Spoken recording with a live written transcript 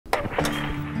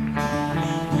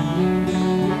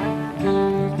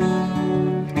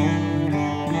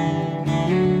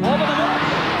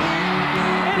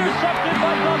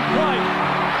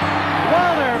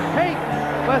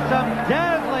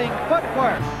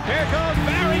Here comes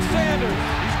Barry Sanders.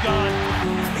 He's gone.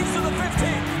 He's to the 15.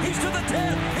 He's to the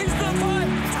 10. He's to the 5.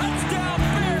 Touchdown,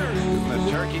 Bears.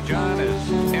 The Turkey John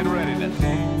is in readiness.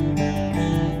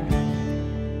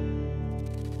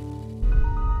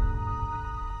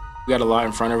 We got a lot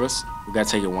in front of us. We got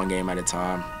to take it one game at a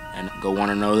time and go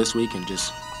 1-0 this week and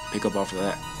just pick up off of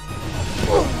that.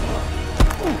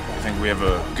 I think we have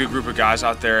a good group of guys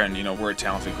out there, and we're a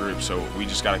talented group, so we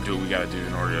just got to do what we got to do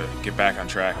in order to get back on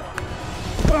track.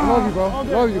 I love you, bro.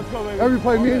 Love you. Every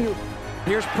play, me and you.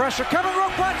 Here's pressure coming.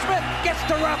 Roquan Smith gets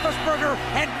to Roethlisberger,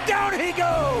 and down he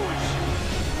goes.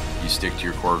 You stick to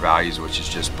your core values, which is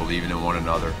just believing in one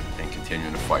another and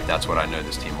continuing to fight. That's what I know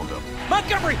this team will do.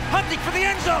 Montgomery hunting for the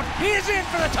end zone. He is in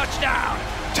for the touchdown.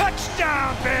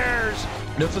 Touchdown, Bears.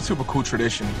 It's a super cool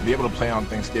tradition to be able to play on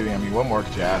Thanksgiving. I mean, what more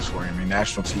could you ask for? I mean,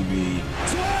 national TV.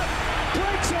 Swift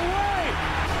breaks away.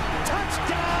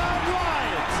 Touchdown,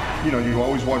 Lions. You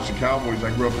always watch the Cowboys.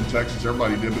 I grew up in Texas.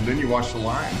 Everybody did. But then you watch the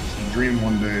Lions. You dream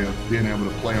one day of being able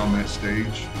to play on that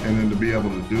stage. And then to be able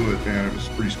to do it, man, it was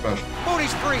pretty special.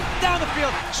 Mooney's free. Down the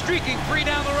field. Streaking free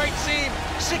down the right seam.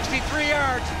 63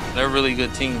 yards. They're a really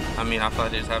good team. I mean, I feel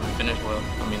like they just haven't finished well.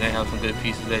 I mean, they have some good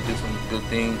pieces. They do some good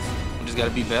things. We just got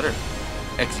to be better.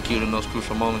 Execute in those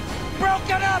crucial moments.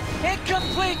 Broken up,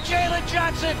 incomplete. Jalen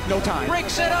Johnson. No time.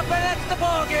 Breaks it up, and that's the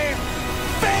ball game.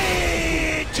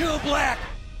 Fade to black.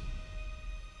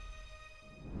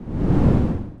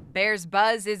 Bears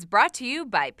Buzz is brought to you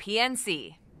by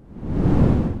PNC.